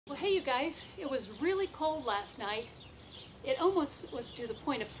Well, hey you guys, it was really cold last night. It almost was to the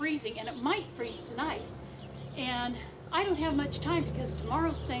point of freezing, and it might freeze tonight. And I don't have much time because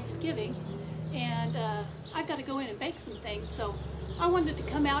tomorrow's Thanksgiving, and I've got to go in and bake some things. So I wanted to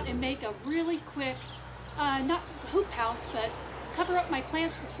come out and make a really quick, not hoop house, but cover up my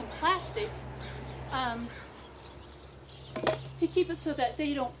plants with some plastic to keep it so that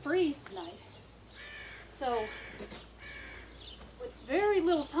they don't freeze tonight. So with very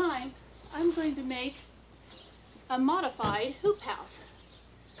little time, I'm going to make a modified hoop house.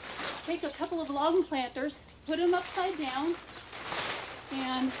 Take a couple of long planters, put them upside down,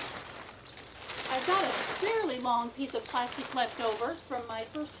 and I've got a fairly long piece of plastic left over from my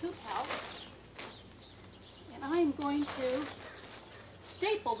first hoop house, and I'm going to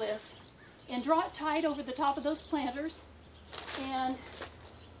staple this and draw it tight over the top of those planters, and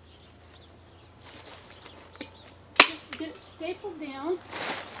just get it stapled down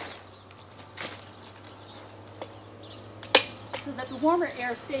so that the warmer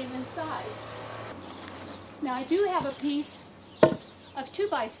air stays inside. Now I do have a piece of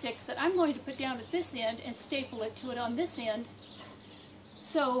 2x6 that I'm going to put down at this end and staple it to it on this end.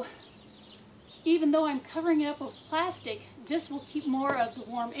 So even though I'm covering it up with plastic, this will keep more of the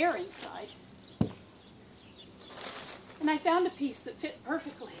warm air inside. And I found a piece that fit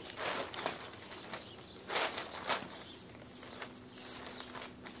perfectly.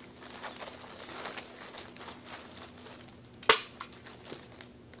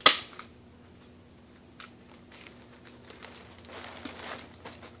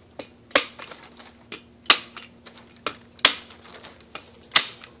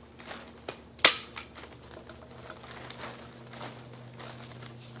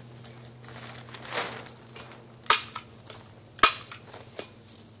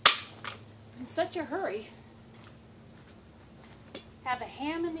 Such a hurry. Have a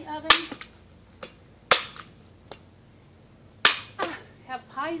ham in the oven. Have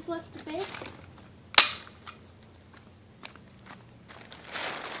pies left to bake.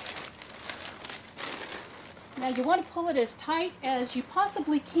 Now you want to pull it as tight as you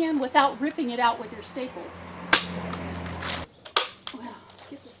possibly can without ripping it out with your staples. Well,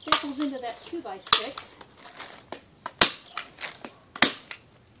 get the staples into that 2x6.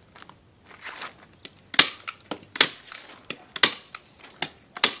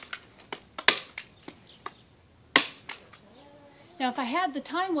 Now if I had the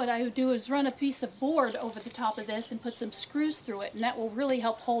time, what I would do is run a piece of board over the top of this and put some screws through it, and that will really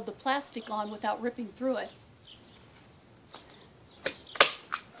help hold the plastic on without ripping through it.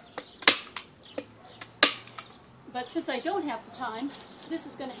 But since I don't have the time, this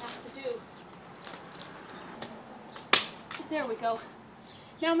is going to have to do. There we go.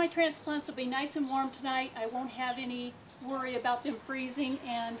 Now my transplants will be nice and warm tonight. I won't have any worry about them freezing,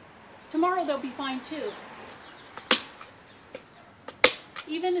 and tomorrow they'll be fine too.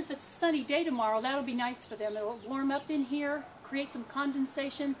 Even if it's a sunny day tomorrow, that'll be nice for them. It'll warm up in here, create some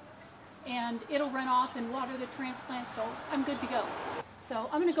condensation, and it'll run off and water the transplants, so I'm good to go. So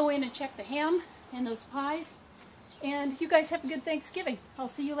I'm going to go in and check the ham and those pies, and you guys have a good Thanksgiving. I'll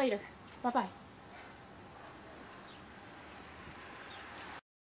see you later. Bye-bye.